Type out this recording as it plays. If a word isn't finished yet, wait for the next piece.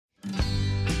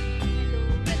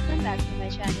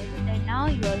channel, and now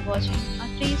you are watching a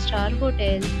 3-star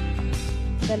hotel.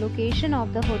 The location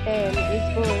of the hotel is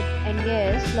good and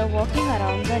guests love walking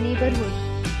around the neighborhood.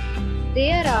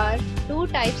 There are two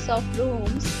types of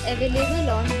rooms available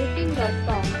on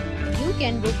booking.com. You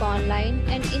can book online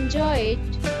and enjoy it.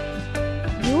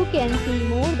 You can see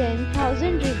more than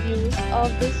 1000 reviews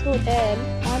of this hotel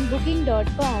on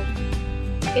booking.com.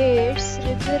 Its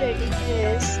review rating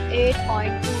is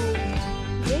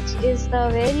 8.2, which is the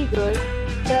very good.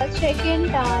 The check-in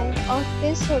time of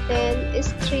this hotel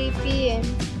is 3 p.m.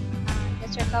 and the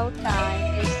checkout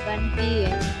time is 1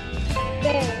 p.m.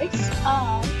 Pets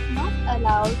are not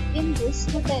allowed in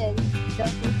this hotel. The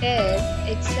hotel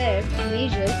accepts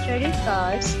major credit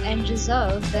cards and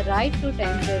reserves the right to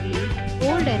temporarily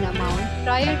hold an amount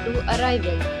prior to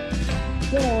arrival.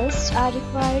 Guests are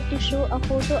required to show a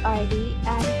photo ID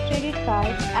and credit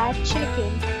card at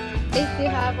check-in. If you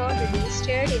have already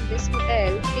stayed in this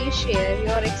hotel, please share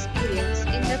your experience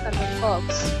in the comment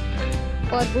box.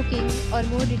 For booking or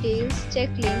more details, check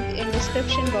link in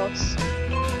description box.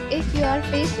 If you are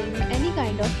facing any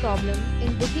kind of problem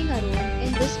in booking a room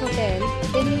in this hotel,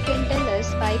 then you can tell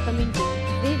us by commenting.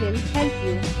 We will help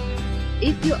you.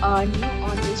 If you are new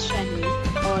on this channel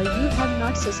or you have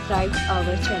not subscribed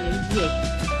our channel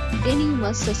yet, then you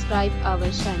must subscribe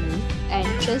our channel and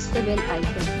press the bell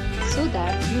icon so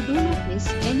that you do not miss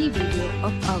any video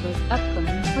of our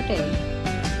upcoming hotel.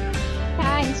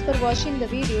 Thanks for watching the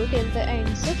video till the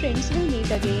end. So friends, will meet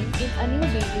again in a new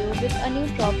video with a new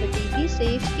property. Be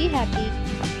safe, be happy.